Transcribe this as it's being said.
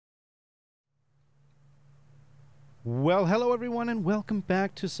Well, hello everyone, and welcome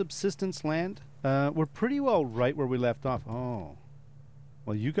back to Subsistence Land. We're pretty well right where we left off. Oh,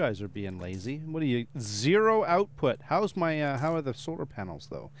 well, you guys are being lazy. What are you? Zero output. How's my? How are the solar panels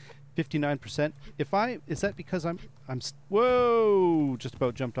though? 59%. Is that because whoa, just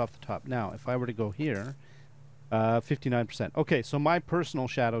about jumped off the top. Now, if I were to go here, 59%. Okay, so my personal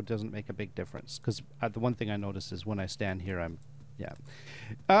shadow doesn't make a big difference because the one thing I notice is when I stand here,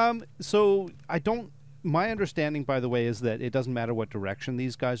 So I don't. My understanding, by the way, is that it doesn't matter what direction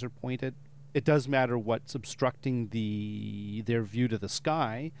these guys are pointed. It does matter what's obstructing their view to the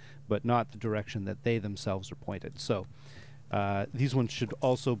sky, but not the direction that they themselves are pointed. So these ones should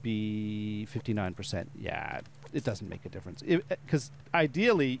also be 59%. Yeah, it doesn't make a difference. Because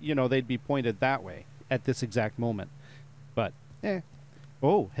ideally, you know, they'd be pointed that way at this exact moment. But,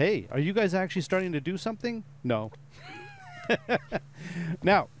 Oh, hey, are you guys actually starting to do something? No.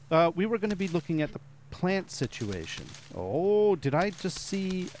 Now, we were going to be looking at the plant situation. Oh, did I just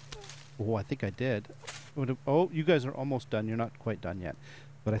see... Oh, I think I did. Oh, you guys are almost done. You're not quite done yet.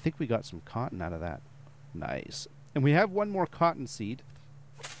 But I think we got some cotton out of that. Nice. And we have one more cotton seed.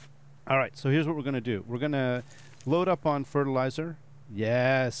 All right, so here's what we're going to do. We're going to load up on fertilizer.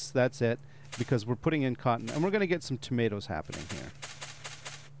 Yes, that's it. Because we're putting in cotton. And we're going to get some tomatoes happening here.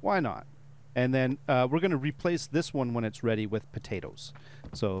 Why not? And then we're going to replace this one when it's ready with potatoes.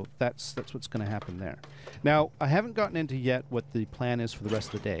 So that's what's going to happen there. Now, I haven't gotten into yet what the plan is for the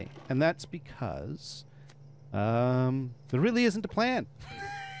rest of the day. And that's because there really isn't a plan.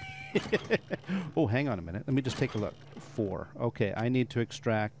 Oh, hang on a minute. Let me just take a look. 4. Okay, I need to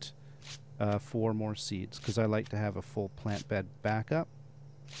extract 4 more seeds because I like to have a full plant bed backup.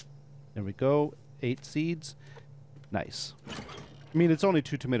 There we go. 8 seeds. Nice. I mean, it's only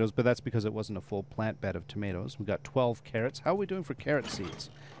 2 tomatoes, but that's because it wasn't a full plant bed of tomatoes. We got 12 carrots. How are we doing for carrot seeds?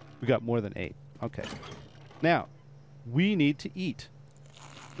 We got more than 8. Okay. Now, we need to eat.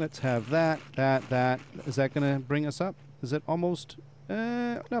 Let's have that. Is that going to bring us up? Is it almost?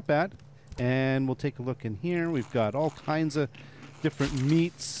 Not bad. And we'll take a look in here. We've got all kinds of different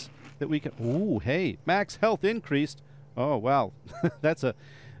meats that we can... Ooh, hey, max health increased. Oh, wow. That's a...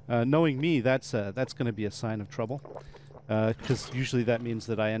 knowing me, that's going to be a sign of trouble. Because usually that means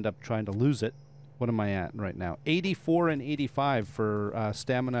that I end up trying to lose it. What am I at right now? 84 and 85 for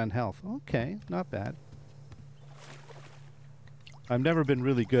stamina and health. Okay, not bad. I've never been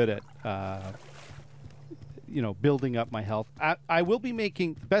really good at, building up my health. I will be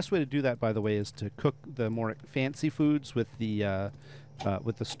making... The best way to do that, by the way, is to cook the more fancy foods with the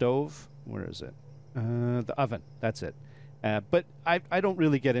stove. Where is it? The oven. That's it. But I don't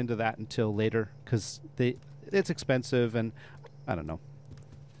really get into that until later because it's expensive, and I don't know.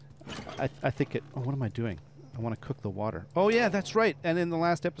 I think it... Oh, what am I doing? I want to cook the water. Oh, yeah, that's right. And in the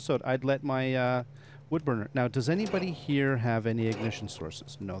last episode, I'd let my wood burner... Now, does anybody here have any ignition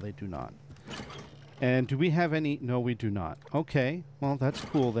sources? No, they do not. And do we have any... No, we do not. Okay, well, that's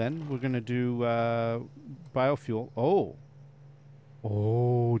cool then. We're going to do biofuel. Oh.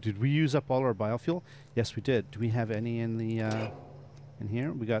 Oh, did we use up all our biofuel? Yes, we did. Do we have any in the in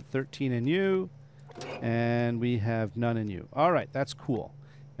here? We got 13 in you. And we have none in you. All right, that's cool.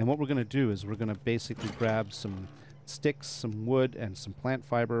 And what we're going to do is we're going to basically grab some sticks, some wood, and some plant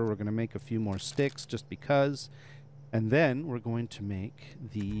fiber. We're going to make a few more sticks just because. And then we're going to make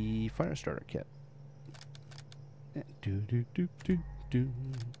the fire starter kit. Do do do do do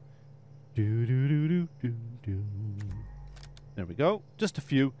do do do do do do. There we go. Just a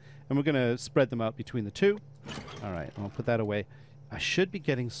few. And we're going to spread them out between the two. All right, I'll put that away. I should be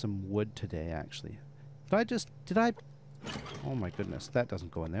getting some wood today, actually. Did I? Oh my goodness, that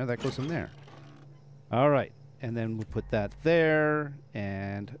doesn't go in there. That goes in there. All right, and then we'll put that there,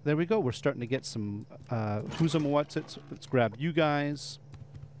 and there we go. We're starting to get some who's and what's it. So let's grab you guys.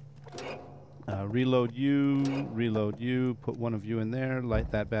 Reload you, put one of you in there,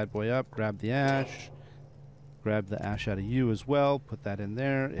 light that bad boy up, grab the ash. Grab the ash out of you as well, put that in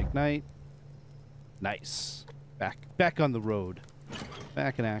there, ignite. Nice. Back on the road.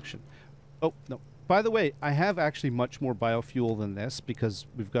 Back in action. Oh, no. By the way, I have actually much more biofuel than this because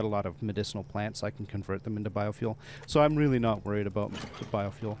we've got a lot of medicinal plants. I can convert them into biofuel. So I'm really not worried about the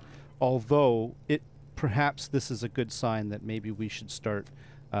biofuel. Although, perhaps this is a good sign that maybe we should start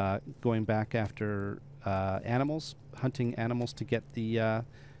going back after animals, hunting animals to get the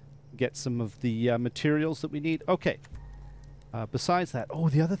get some of the materials that we need. Okay. Besides that,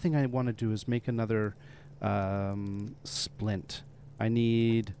 the other thing I want to do is make another splint. I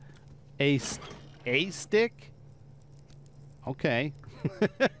need a stick? Okay.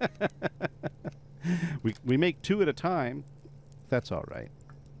 we make 2 at a time. That's all right.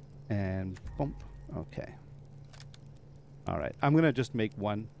 And bump. Okay. All right, I'm gonna just make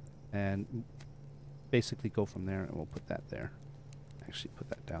one, and basically go from there, and we'll put that there. Actually, put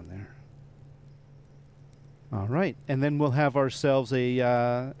that down there. All right, and then we'll have ourselves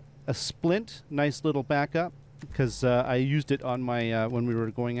a splint, nice little backup, because I used it on my when we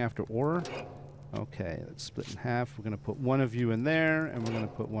were going after ore. Okay, let's split in half. We're gonna put one of you in there, and we're gonna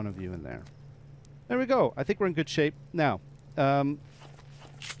put one of you in there. There we go. I think we're in good shape now.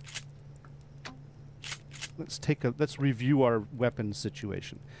 Let's review our weapons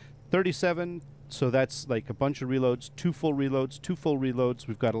situation. 37. So that's like a bunch of reloads, 2 full reloads, 2 full reloads.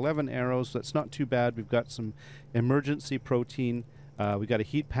 We've got 11 arrows. That's not too bad. We've got some emergency protein. We got a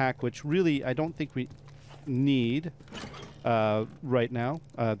heat pack, which really I don't think we need right now.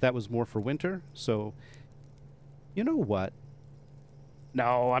 That was more for winter. So, you know what?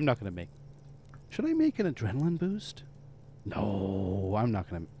 No, I'm not going to make. Should I make an adrenaline boost? No, I'm not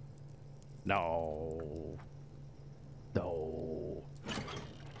going to. No. No.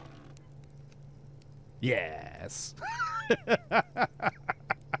 Yes.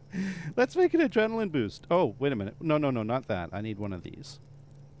 Let's make an adrenaline boost. Oh, wait a minute. No, no, no, not that. I need one of these.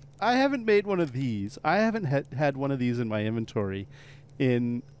 I haven't made one of these. I haven't had one of these in my inventory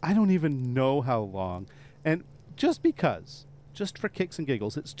in I don't even know how long. And just because, just for kicks and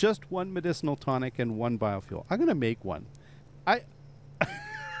giggles, it's just 1 medicinal tonic and 1 biofuel. I'm going to make one.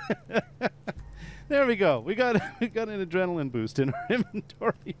 There we go. We got an adrenaline boost in our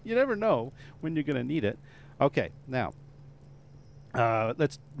inventory. You never know when you're going to need it. Okay, now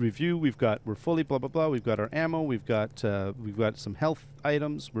let's review. We're fully blah blah blah. We've got our ammo. We've got some health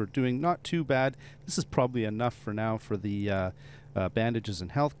items. We're doing not too bad. This is probably enough for now for the bandages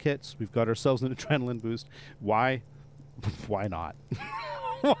and health kits. We've got ourselves an adrenaline boost. Why? Why not?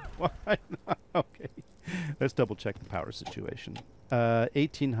 Why not? Okay, let's double check the power situation.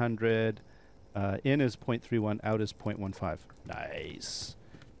 1800. In is 0.31, out is 0.15. Nice.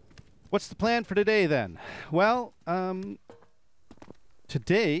 What's the plan for today then? Well,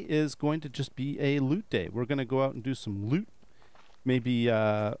 today is going to just be a loot day. We're going to go out and do some loot. Maybe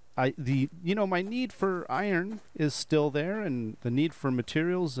my need for iron is still there, and the need for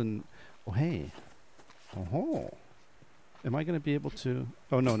materials and oh hey, oh, am I going to be able to?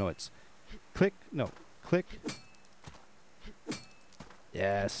 Oh no, it's click. No, click.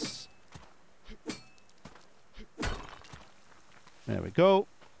 Yes. There we go.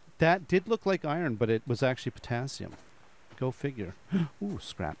 That did look like iron, but it was actually potassium. Go figure. Ooh,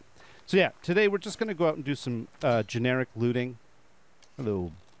 scrap. So yeah, today we're just going to go out and do some generic looting.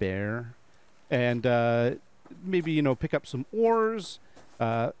 Hello, bear. And maybe, pick up some ores.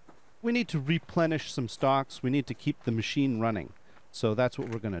 We need to replenish some stocks. We need to keep the machine running. So that's what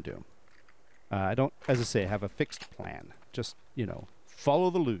we're going to do. I don't, as I say, have a fixed plan. Just, follow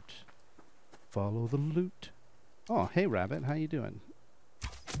the loot. Follow the loot. Oh, hey, rabbit. How you doing?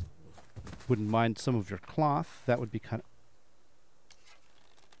 Wouldn't mind some of your cloth. That would be kind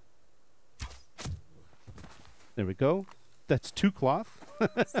of... There we go. That's 2 cloth.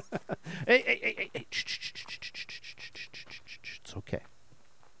 Hey. It's okay.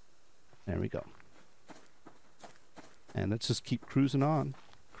 There we go. And let's just keep cruising on.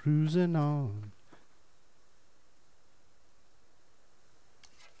 Cruising on.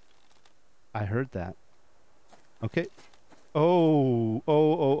 I heard that. Okay. Oh.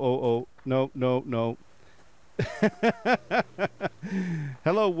 No.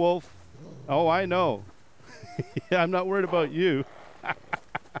 Hello, wolf. Oh, I know. Yeah, I'm not worried about you.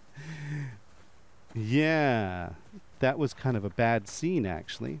 Yeah. That was kind of a bad scene,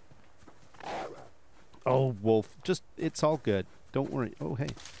 actually. Oh, wolf. It's all good. Don't worry. Oh, hey.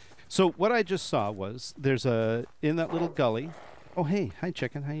 So what I just saw was there's in that little gully. Oh, hey. Hi,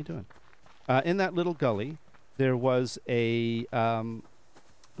 chicken. How you doing? In that little gully, there was a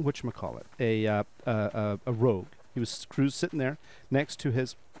whatchamacallit, a rogue. He was sitting there next to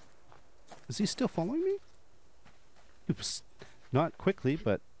his. Is he still following me? He was not quickly,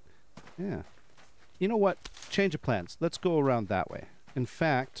 but yeah. You know what? Change of plans. Let's go around that way. In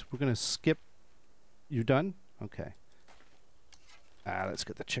fact, we're gonna skip. You done? Okay. Let's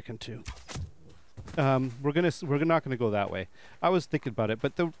get the chicken too. We're not gonna go that way. I was thinking about it,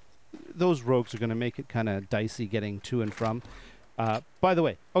 but those rogues are going to make it kind of dicey getting to and from. By the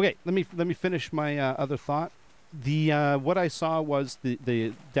way, okay, let me finish my other thought. What I saw was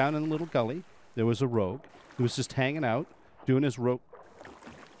the down in the little gully there was a rogue who was just hanging out doing his rogue.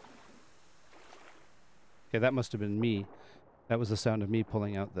 Okay, that must have been me. That was the sound of me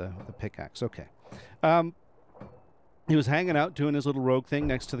pulling out the pickaxe. Okay, he was hanging out doing his little rogue thing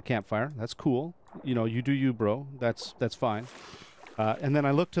next to the campfire. That's cool. You do you, bro. That's fine. And then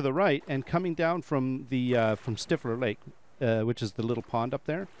I looked to the right, and coming down from the from Stifler Lake, which is the little pond up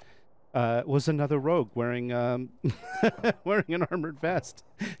there, was another rogue wearing wearing an armored vest.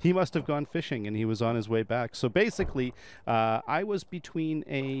 He must have gone fishing and he was on his way back. So basically, I was between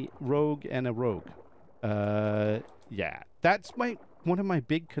a rogue and a rogue. Yeah, that's one of my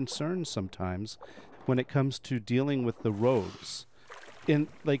big concerns sometimes when it comes to dealing with the rogues in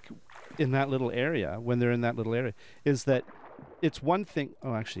that little area, when they're in that little area, is that it's one thing.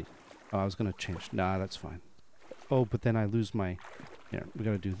 Oh, actually, I was going to change. Nah, that's fine. Oh, but then I lose my... Here, we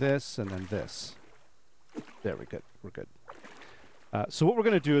got to do this and then this. There, we're good. We're good. So what we're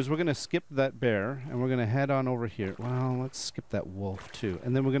going to do is we're going to skip that bear and we're going to head on over here. Well, let's skip that wolf too.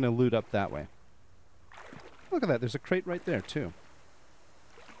 And then we're going to loot up that way. Look at that. There's a crate right there too.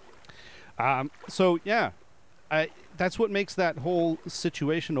 So, yeah. That's what makes that whole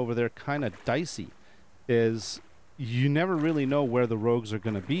situation over there kind of dicey, is you never really know where the rogues are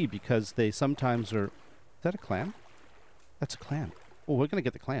going to be because they sometimes are... Is that a clam? That's a clam. Oh, we're going to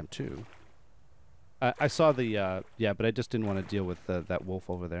get the clam too. I saw the... yeah, but I just didn't want to deal with that wolf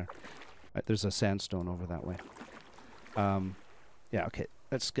over there. There's a sandstone over that way. Yeah, okay.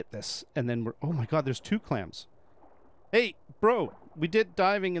 Let's skip this. And then we're... Oh my god, there's 2 clams. Hey, bro, we did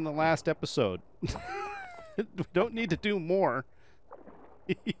diving in the last episode. We don't need to do more.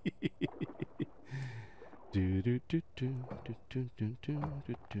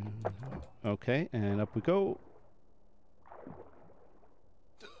 Okay, and up we go.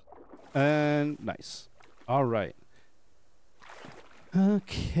 And nice. All right.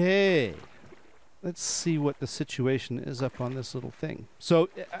 Okay. Let's see what the situation is up on this little thing. So,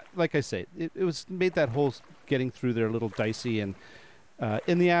 like I say, it was made that whole getting through there a little dicey, and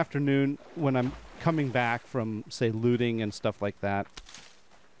in the afternoon when I'm coming back from, say, looting and stuff like that,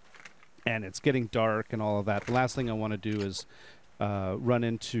 and it's getting dark and all of that, the last thing I want to do is run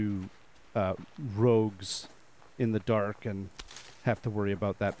into rogues in the dark and have to worry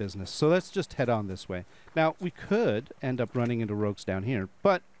about that business. So let's just head on this way. Now, we could end up running into rogues down here,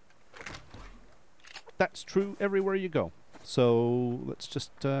 but that's true everywhere you go. So let's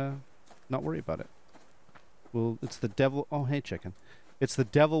just not worry about it. Well, it's the devil. Oh, hey, chicken. It's the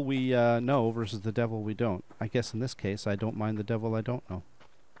devil we know versus the devil we don't. I guess in this case, I don't mind the devil I don't know.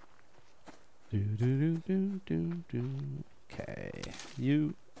 Okay.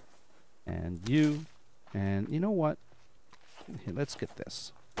 You. And you. And you know what? Here, let's get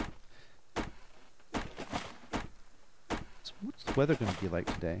this. So what's the weather going to be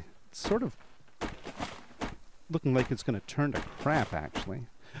like today? It's sort of looking like it's going to turn to crap, actually.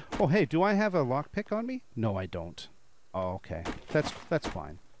 Oh, hey, do I have a lockpick on me? No, I don't. Oh, okay. That's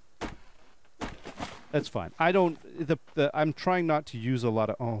fine. That's fine. I don't... I'm trying not to use a lot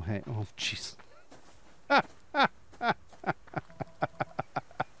of... Oh, hey. Oh, jeez.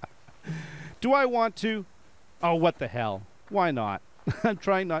 Do I want to? Oh, what the hell. Why not? I'm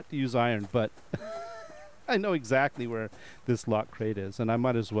trying not to use iron, but I know exactly where this lock crate is, and I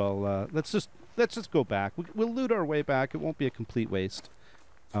might as well... let's just go back. We'll loot our way back. It won't be a complete waste.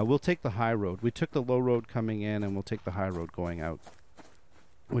 We'll take the high road. We took the low road coming in, and we'll take the high road going out.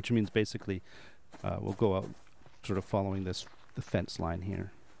 Which means basically we'll go out sort of following the fence line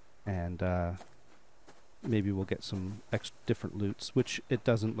here. And maybe we'll get some different loots, which it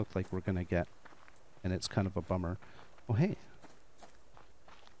doesn't look like we're going to get. And it's kind of a bummer. Oh, hey.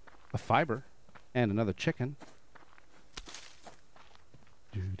 A fiber. And another chicken.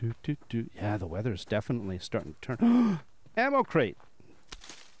 Yeah, the weather's definitely starting to turn. Ammo crate.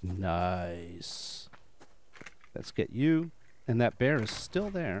 Nice. Let's get you. And that bear is still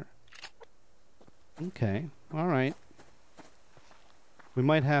there. Okay. All right. We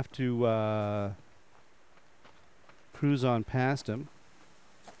might have to cruise on past him.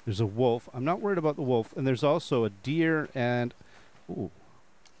 There's a wolf. I'm not worried about the wolf. And there's also a deer and... Ooh.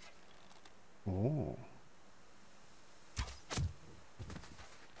 Oh.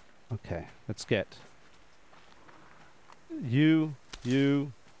 Okay, let's get you.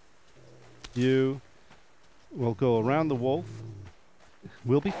 We'll go around the wolf.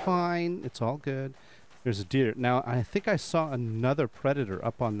 We'll be fine. It's all good. There's a deer. Now, I think I saw another predator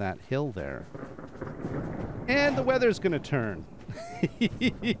up on that hill there. And the weather's going to turn.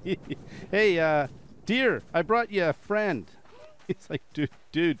 Hey, deer, I brought you a friend. He's like,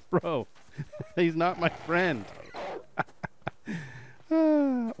 dude, bro. He's not my friend.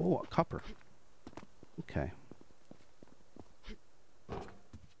 Oh, a copper. Okay.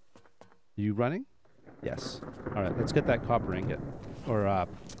 You running? Yes. All right, let's get that copper ingot. Or,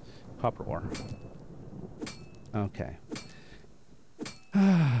 copper ore. Okay.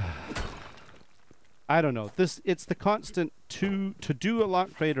 I don't know. It's the constant to do a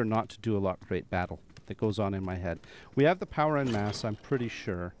lock crate or not to do a lock crate battle that goes on in my head. We have the power and mass, I'm pretty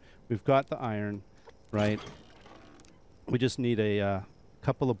sure. We've got the iron, right? We just need a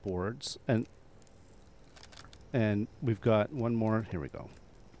couple of boards, and we've got one more. Here we go.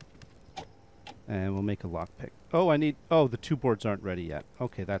 And we'll make a lockpick. Oh, I need... Oh, the 2 boards aren't ready yet.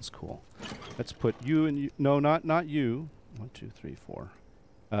 Okay, that's cool. Let's put you and you... No, not you. 1, 2, 3,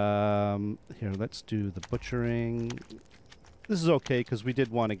 4. Here, let's do the butchering. This is okay, because we did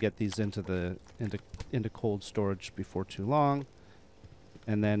want to get these into cold storage before too long.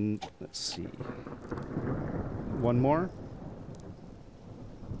 And then, let's see. One more.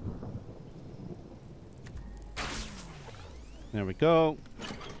 There we go.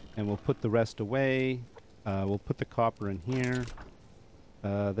 And we'll put the rest away. We'll put the copper in here.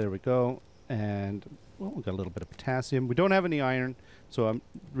 There we go. And, well, we've got a little bit of potassium. We don't have any iron, so I'm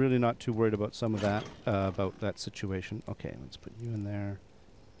really not too worried about some of that, about that situation. Okay, let's put you in there.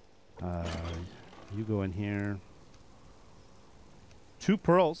 You go in here. 2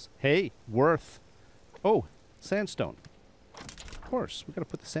 pearls. Hey, worth. Oh, sandstone. Of course, we've got to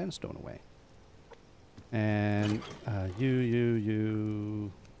put the sandstone away. And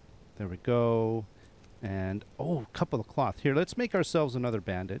you. There we go. And, oh, a couple of cloth. Here, let's make ourselves another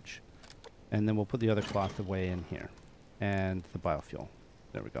bandage. And then we'll put the other cloth away in here. And the biofuel.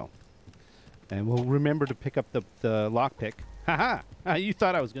 There we go. And we'll remember to pick up the lockpick. Haha! You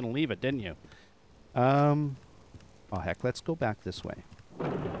thought I was going to leave it, didn't you? Oh, heck, let's go back this way.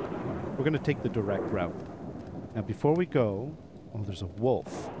 We're going to take the direct route. Now, before we go... Oh, there's a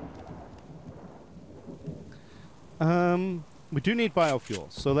wolf. We do need biofuel,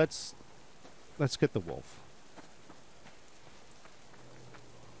 so let's get the wolf.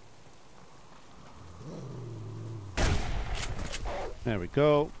 There we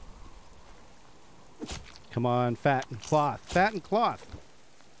go. Come on, fat and cloth. Fat and cloth.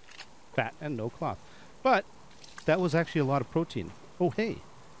 Fat and no cloth. But that was actually a lot of protein. Oh, hey.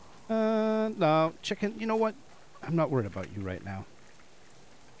 No, chicken. You know what? I'm not worried about you right now.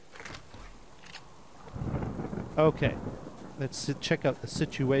 Okay. Let's check out the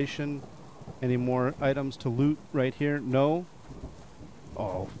situation. Any more items to loot right here? No?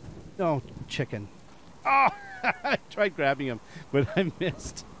 Oh. No, chicken. Oh! I tried grabbing him, but I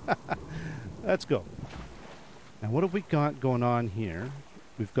missed. Let's go. Now, what have we got going on here?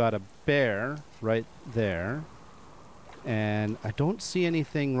 We've got a bear right there. And I don't see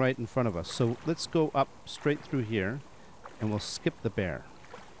anything right in front of us. So let's go up straight through here. And we'll skip the bear.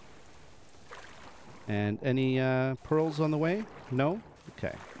 And any pearls on the way? No?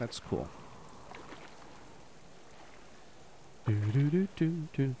 Okay, that's cool.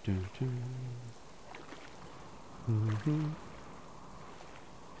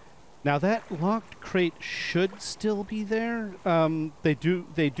 Now that locked crate should still be there. They do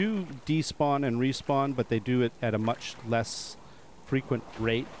despawn and respawn, but they do it at a much less frequent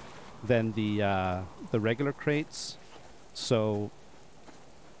rate than the regular crates. So,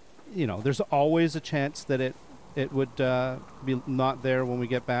 you know, there's always a chance that it would be not there when we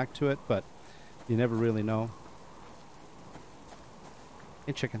get back to it, but you never really know.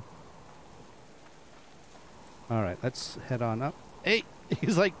 Hey, chicken. All right, let's head on up. Hey,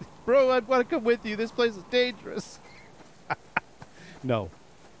 he's like, bro, I want to come with you. This place is dangerous. No.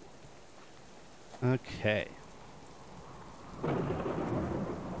 Okay.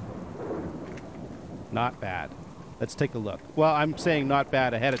 Not bad. Let's take a look. Well, I'm saying not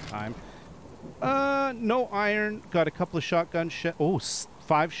bad ahead of time. No iron. Got a couple of shotgun shells. Oh,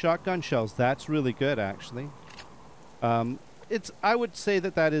 5 shotgun shells. That's really good, actually. I would say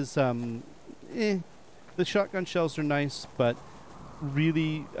that is, The shotgun shells are nice, but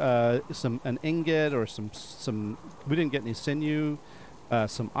really an ingot or some we didn't get any sinew,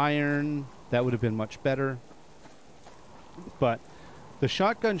 some iron, that would have been much better. But the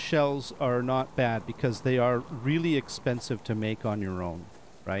shotgun shells are not bad because they are really expensive to make on your own,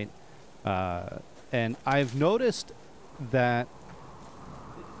 right? And I've noticed that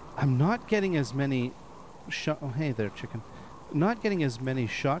I'm not getting as many oh, hey there, chicken. Not getting as many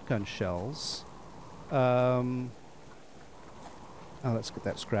shotgun shells. Oh, let's get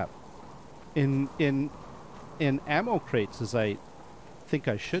that scrap. In ammo crates as I think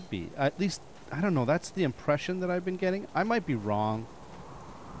I should be. At least, I don't know, that's the impression that I've been getting. I might be wrong.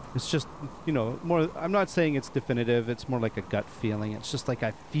 It's just, you know, more, I'm not saying it's definitive, it's more like a gut feeling. It's just like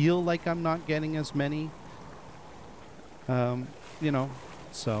I feel like I'm not getting as many. You know,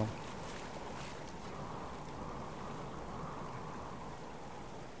 so.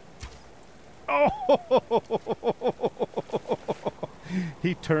 Oh!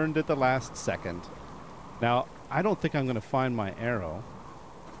 He turned at the last second. Now, I don't think I'm going to find my arrow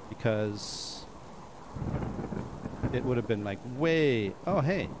because it would have been like way... Oh,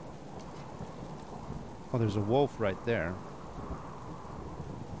 hey. Oh, there's a wolf right there.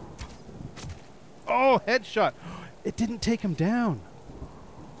 Oh, headshot. It didn't take him down.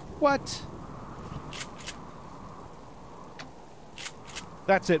 What?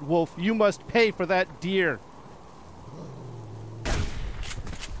 That's it, wolf. You must pay for that deer.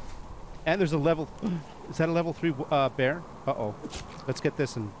 And there's a level... Is that a level 3 bear? Uh-oh. Let's get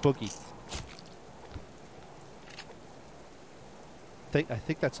this and boogie. I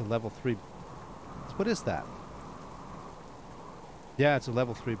think that's a level 3... What is that? Yeah, it's a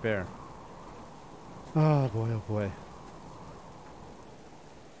level 3 bear. Oh, boy, oh, boy.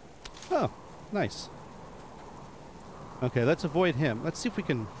 Oh, nice. Okay, let's avoid him. Let's see if we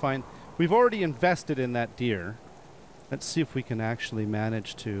can find... We've already invested in that deer. Let's see if we can actually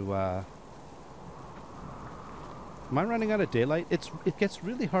manage to... Am I running out of daylight? It gets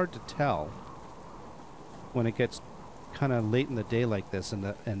really hard to tell when it gets kind of late in the day like this,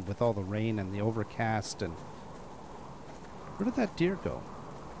 and with all the rain and the overcast. And where did that deer go?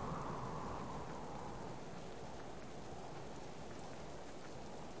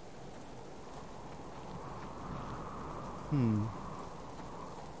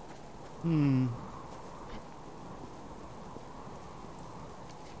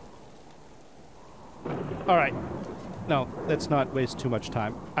 All right. No, let's not waste too much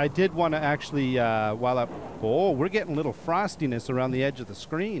time. I did want to actually, oh, we're getting a little frostiness around the edge of the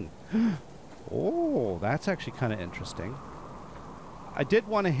screen. Oh, that's actually kind of interesting. I did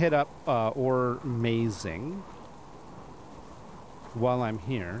want to hit up ore mazing while I'm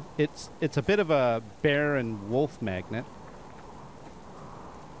here. It's a bit of a bear and wolf magnet.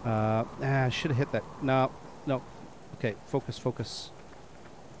 I should have hit that. No. Okay, focus.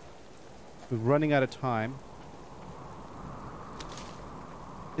 We're running out of time.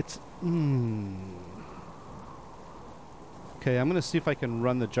 It's... Okay, I'm going to see if I can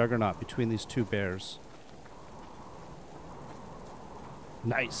run the juggernaut between these two bears.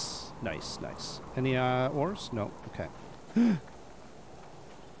 Nice. Any ores? No. Okay.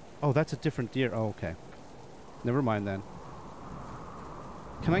 Oh, that's a different deer. Oh, okay. Never mind then.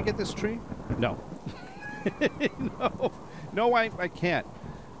 Can I get this tree? No. No, I can't.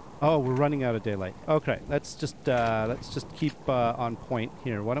 Oh, we're running out of daylight. Okay, let's just keep on point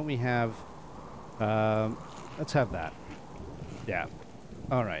here. Why don't we have... let's have that. Yeah.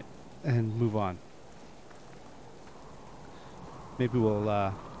 All right. And move on. Maybe we'll...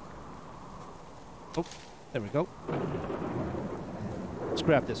 Oh, there we go. Let's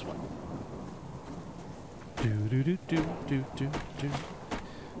grab this one. Do.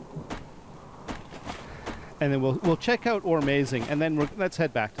 And then we'll check out ore mazing, and then let's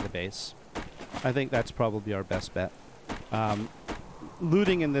head back to the base. I think that's probably our best bet.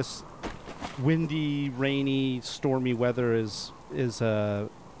 Looting in this windy, rainy, stormy weather is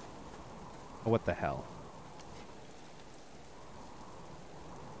what the hell?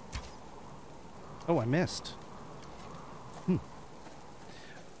 Oh, I missed.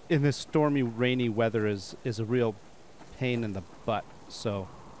 In this stormy, rainy weather is a real pain in the butt. So,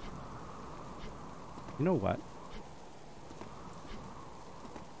 you know what?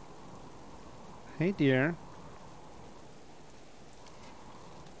 Hey, dear.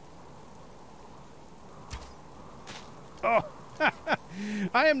 Oh,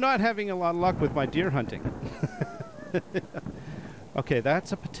 I am not having a lot of luck with my deer hunting. Okay,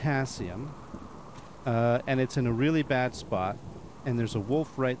 that's a potassium. And it's in a really bad spot. And there's a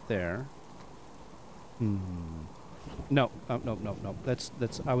wolf right there. No. No. That's,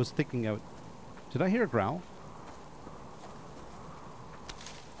 I was thinking out. Did I hear a growl?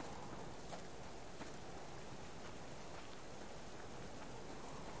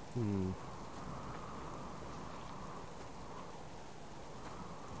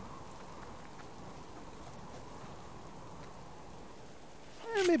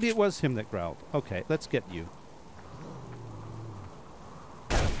 Maybe it was him that growled. Okay, let's get you.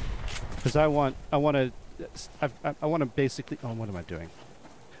 Because I want to basically... Oh, what am I doing?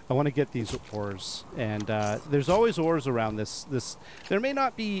 I want to get these ores. And there's always ores around this. There may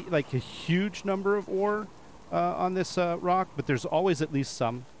not be like a huge number of ore on this rock, but there's always at least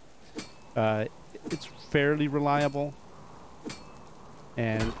some. It's fairly reliable.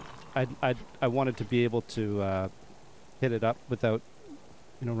 And I wanted to be able to hit it up without,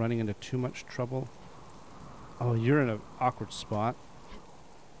 running into too much trouble. Oh, you're in an awkward spot.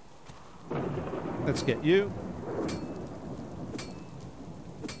 Let's get you.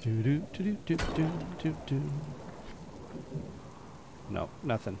 No,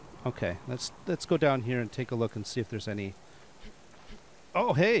 nothing. Okay, let's go down here and take a look and see if there's any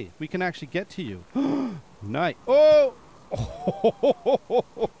Oh, hey, we can actually get to you. Nice. Oh!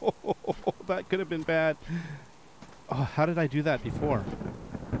 That could have been bad. Oh, how did I do that before?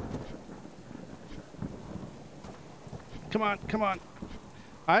 Come on, come on.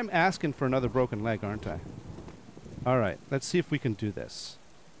 I'm asking for another broken leg, aren't I? All right, let's see if we can do this.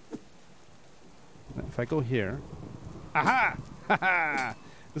 If I go here. Aha! Ha-ha!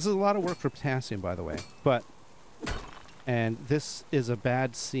 This is a lot of work for potassium, by the way. But, and this is a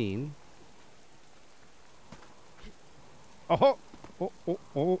bad scene. Oh! Oh, oh,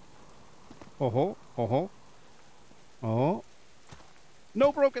 oh. Oh, oh, oh.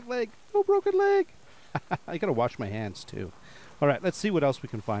 No broken leg! No broken leg! I gotta wash my hands, too. All right, let's see what else we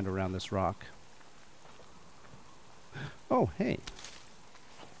can find around this rock. Oh, hey.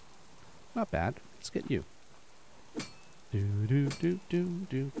 Not bad. Let's get you. Do.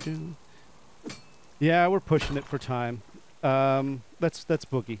 Yeah, we're pushing it for time. Let's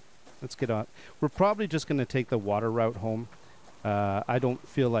boogie. Let's get on. We're probably just going to take the water route home. I don't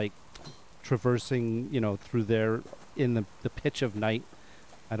feel like traversing, you know, through there in the pitch of night.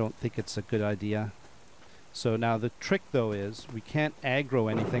 I don't think it's a good idea. So now the trick, though, is we can't aggro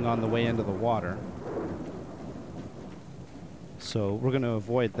anything on the way into the water. So we're going to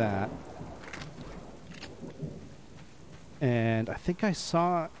avoid that. And I think I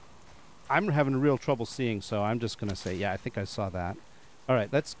saw... I'm having real trouble seeing, so I'm just going to say, yeah, I think I saw that. All right,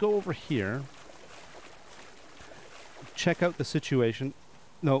 let's go over here. Check out the situation.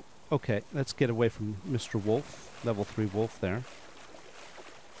 No, okay, let's get away from Mr. Wolf, level 3 wolf there.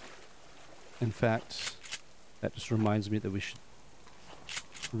 In fact, that just reminds me that we should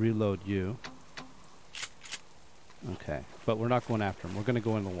reload you. Okay, but we're not going after him. We're going to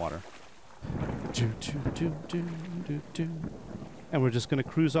go in the water. And we're just going to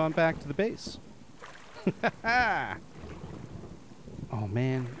cruise on back to the base. Oh,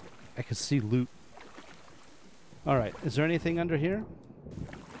 man. I can see loot. All right. Is there anything under here?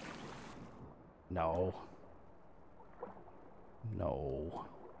 No. No.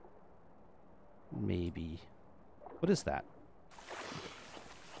 Maybe. What is that?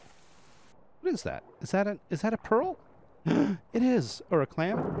 What is that? Is that a pearl? It is. Or a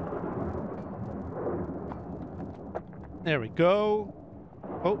clam? There we go.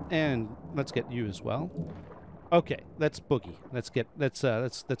 Oh, and let's get you as well. Okay, let's boogie. Let's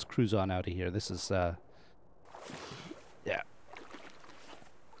cruise on out of here. This is yeah.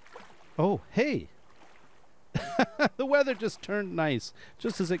 Oh, hey. The weather just turned nice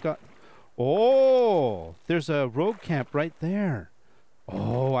just as it got. Oh, there's a rogue camp right there.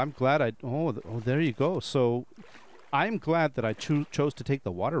 Oh, I'm glad oh, there you go. So I'm glad that I chose to take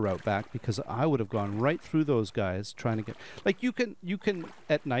the water route back, because I would have gone right through those guys trying to get... Like, you can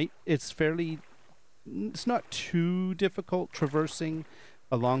at night, it's not too difficult traversing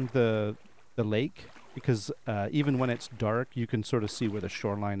along the lake, because even when it's dark, you can sort of see where the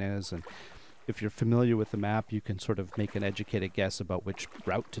shoreline is, and if you're familiar with the map, you can sort of make an educated guess about which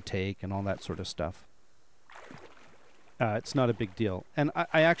route to take and all that sort of stuff. It's not a big deal. And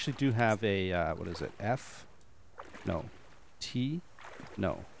I actually do have a, what is it, F? No. T?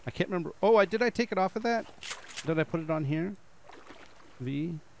 No. I can't remember. Oh, did I take it off of that? Did I put it on here?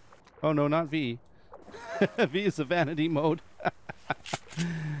 V? Oh, no, not V. V is the vanity mode.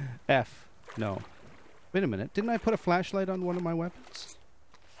 F. No. Wait a minute. Didn't I put a flashlight on one of my weapons?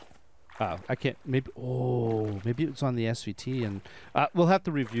 I can't. Maybe. Oh, maybe it's on the SVT, and we'll have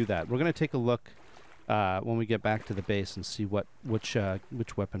to review that. We're going to take a look when we get back to the base and see which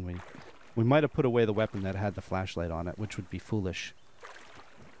weapon we might have put away the weapon that had the flashlight on it, which would be foolish.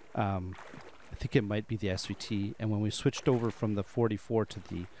 I think it might be the SVT, and when we switched over from the 44 to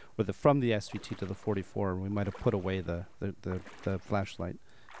from the SVT to the 44, we might have put away the flashlight.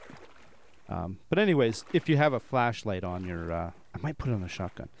 But anyways, if you have a flashlight on your, I might put it on a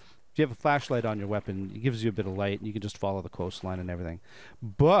shotgun. If you have a flashlight on your weapon, it gives you a bit of light, and you can just follow the coastline and everything.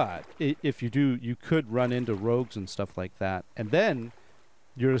 But if you do, you could run into rogues and stuff like that, and then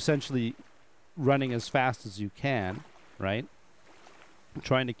you're essentially running as fast as you can, right?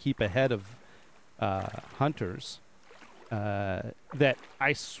 Trying to keep ahead of hunters that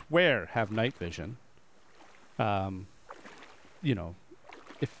I swear have night vision. You know,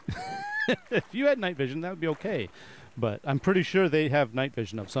 if if you had night vision, that would be okay. But I'm pretty sure they have night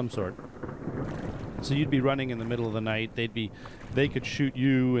vision of some sort. So you'd be running in the middle of the night. They could shoot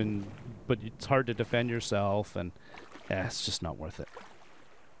you, but it's hard to defend yourself, and it's just not worth it.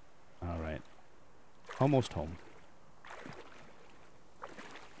 All right, almost home.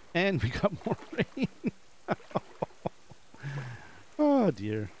 And we got more rain. Oh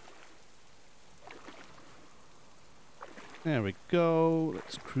dear. There we go.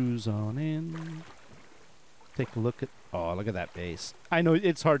 Let's cruise on in. Take a look at... Oh, look at that base. I know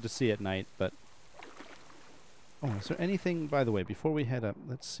it's hard to see at night, but... Oh, is there anything... By the way, before we head up,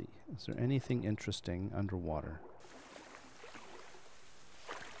 let's see. Is there anything interesting underwater?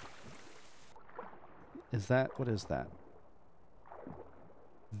 Is that... What is that?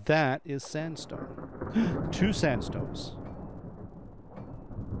 That is sandstone. 2 sandstones.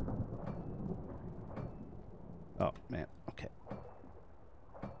 Oh, man. Okay.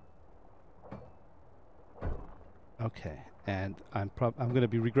 Okay. And I'm going to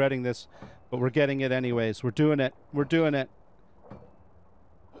be regretting this, but we're getting it anyways. We're doing it. We're doing it.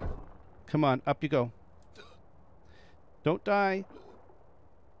 Come on. Up you go. Don't die.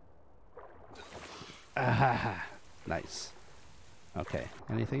 Ah, nice. Okay.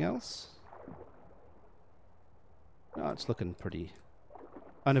 Anything else? No, it's looking pretty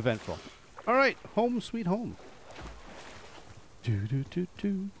uneventful. All right. Home sweet home. Do do do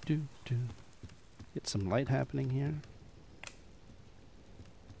do do do. Get some light happening here.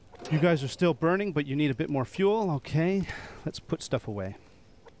 You guys are still burning, but you need a bit more fuel. Okay, let's put stuff away.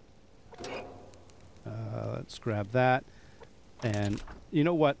 Let's grab that. And you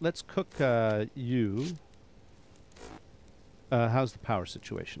know what? Let's cook you. How's the power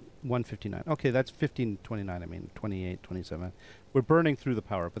situation? 159. Okay, that's 1529. I mean, 28, 27. We're burning through the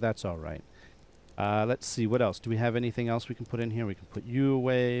power, but that's all right. Let's see, what else? Do we have anything else we can put in here? We can put you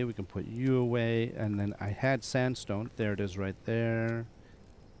away. We can put you away. And then I had sandstone. There it is right there.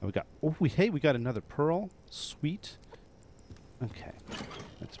 And we got... Oh, hey, we got another pearl. Sweet. Okay.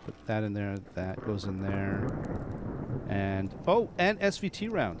 Let's put that in there. That goes in there. And... Oh, and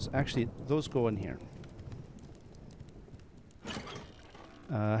SVT rounds. Actually, those go in here.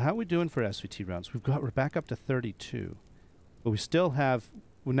 How are we doing for SVT rounds? We're back up to 32. But we still have...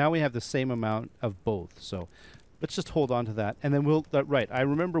 Well, now we have the same amount of both, so let's just hold on to that. And then we'll... right, I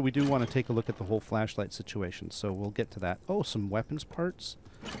remember we do want to take a look at the whole flashlight situation, so we'll get to that. Oh, some weapons parts.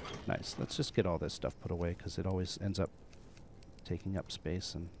 Nice. Let's just get all this stuff put away, because it always ends up taking up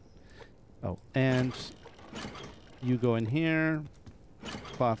space. And oh, and you go in here.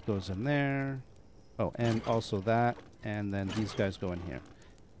 Cloth goes in there. Oh, and also that. And then these guys go in here.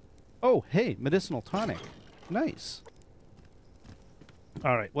 Oh, hey, medicinal tonic. Nice.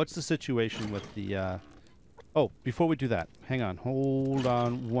 All right, what's the situation with the... Oh, before we do that, hang on. Hold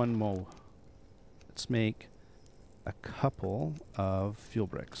on one mo. Let's make a couple of fuel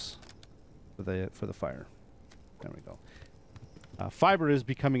bricks for the fire. There we go. Fiber is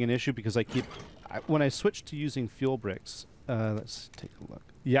becoming an issue because when I switch to using fuel bricks... let's take a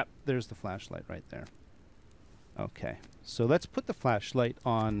look. Yep, there's the flashlight right there. Okay, so let's put the flashlight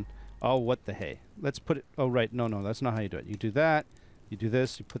on... Oh, what the hey. Let's put it... Oh, right. No, that's not how you do it. You do that... You do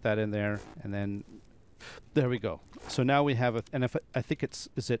this, you put that in there, and then there we go. So now we have a, and if I think it's,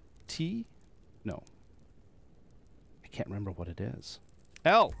 is it T? No. I can't remember what it is.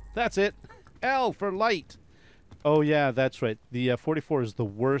 L, that's it. L for light. Oh yeah, that's right. The 44 is the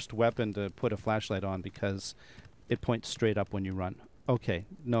worst weapon to put a flashlight on because it points straight up when you run. Okay,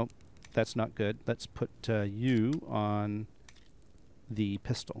 no, that's not good. Let's put you on the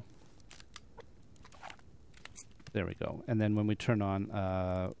pistol. There we go. And then when we turn on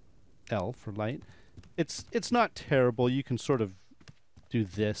L for light, it's not terrible. You can sort of do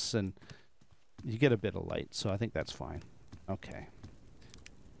this and you get a bit of light. So I think that's fine. Okay.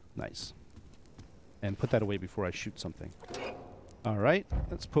 Nice. And put that away before I shoot something. All right.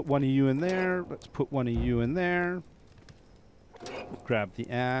 Let's put one of you in there. Let's put one of you in there. Grab the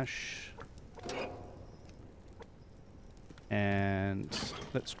ash. And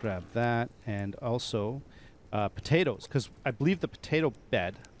let's grab that. And also... potatoes, because I believe the potato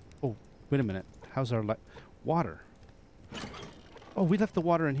bed... Oh, wait a minute. How's our water? Oh, we left the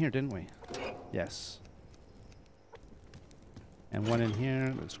water in here, didn't we? Yes. And one in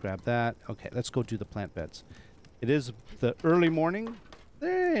here. Let's grab that. Okay, let's go do the plant beds. It is the early morning.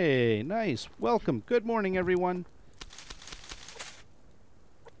 Hey, nice. Welcome. Good morning, everyone.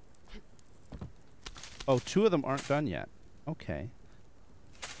 Oh, 2 of them aren't done yet. Okay.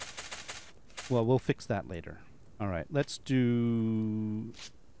 Well, we'll fix that later. All right, let's do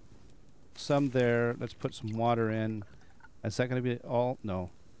some there. Let's put some water in. Is that going to be all?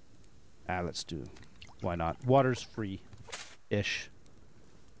 No. Let's do. Why not? Water's free-ish.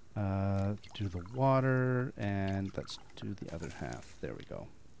 Do the water, and let's do the other half. There we go.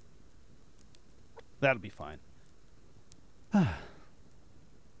 That'll be fine.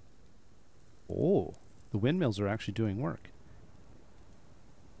 Oh, the windmills are actually doing work.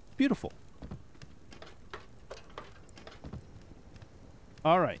 Beautiful.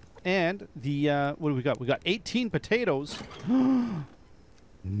 All right, and the what do we got? We got 18 potatoes.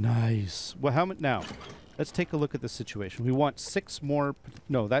 Nice. Well, how much now? Let's take a look at the situation. We want 6 more.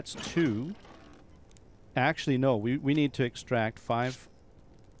 No, that's 2. Actually, no. We need to extract 5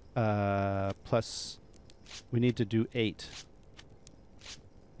 plus. We need to do 8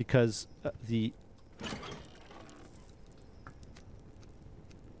 because the.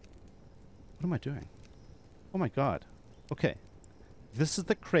 What am I doing? Oh my god. Okay. This is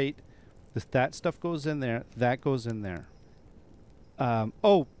the crate. That stuff goes in there. That goes in there. I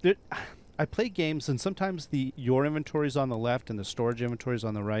play games and sometimes your inventory is on the left and the storage inventory is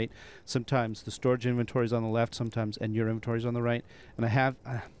on the right. Sometimes the storage inventory is on the left, and your inventory is on the right. And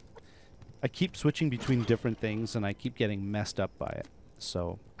I keep switching between different things and I keep getting messed up by it.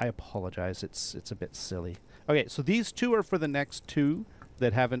 So I apologize. It's a bit silly. Okay, so these 2 are for the next 2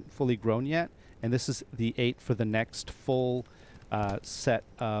 that haven't fully grown yet, and this is the 8 for the next full set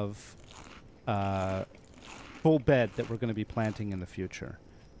of full bed that we're going to be planting in the future.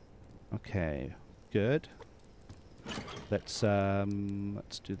 Okay, good. Let's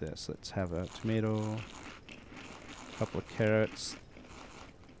do this. Let's have a tomato, a couple of carrots,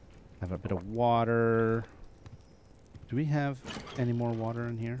 have a bit of water. Do we have any more water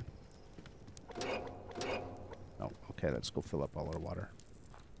in here? Oh, okay, let's go fill up all our water.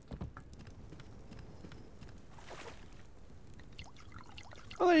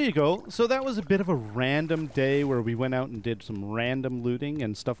 Well, there you go. So that was a bit of a random day where we went out and did some random looting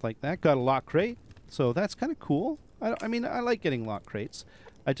and stuff like that. Got a lock crate, so that's kind of cool. I mean, I like getting lock crates.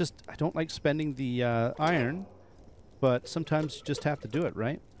 I don't like spending the iron, but sometimes you just have to do it,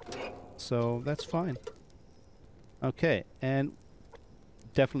 right? So that's fine. Okay, and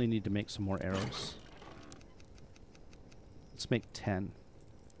definitely need to make some more arrows. Let's make 10.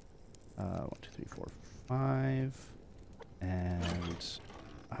 1, 2, 3, 4, 5. And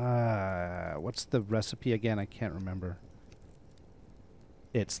what's the recipe again? I can't remember.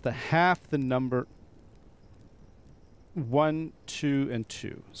 It's the half the number. 1, 2, and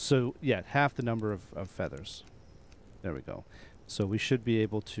 2. So yeah, half the number of feathers. There we go. So we should be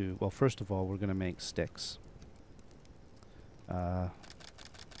able to. Well, first of all, we're going to make sticks.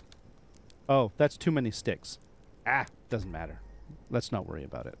 Oh, that's too many sticks. Doesn't matter. Let's not worry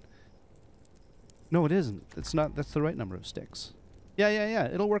about it. No, it isn't. It's not. That's the right number of sticks. Yeah.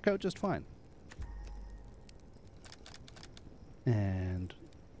 It'll work out just fine. And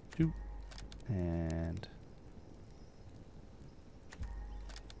 2. And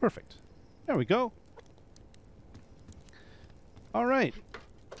perfect. There we go. All right.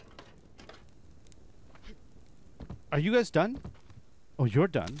 Are you guys done? Oh, you're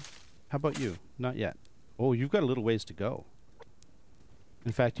done. How about you? Not yet. Oh, you've got a little ways to go.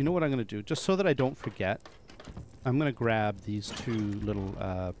 In fact, you know what I'm going to do? Just so that I don't forget, I'm going to grab these 2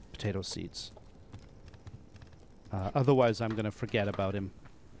 little potato seeds. Otherwise, I'm going to forget about him.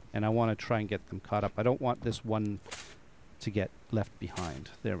 And I want to try and get them caught up. I don't want this one to get left behind.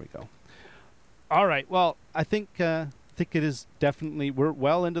 There we go. All right. Well, I think it is definitely... We're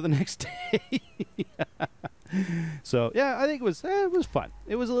well into the next day. So, yeah, I think it was fun.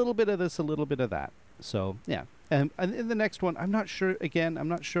 It was a little bit of this, a little bit of that. So, yeah. And in the next one, I'm not sure, again, I'm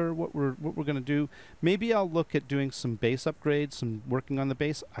not sure what we're going to do. Maybe I'll look at doing some base upgrades, some working on the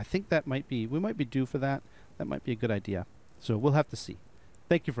base. I think that might be, we might be due for that. That might be a good idea. So we'll have to see.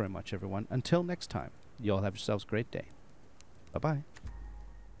 Thank you very much, everyone. Until next time, you all have yourselves a great day. Bye-bye.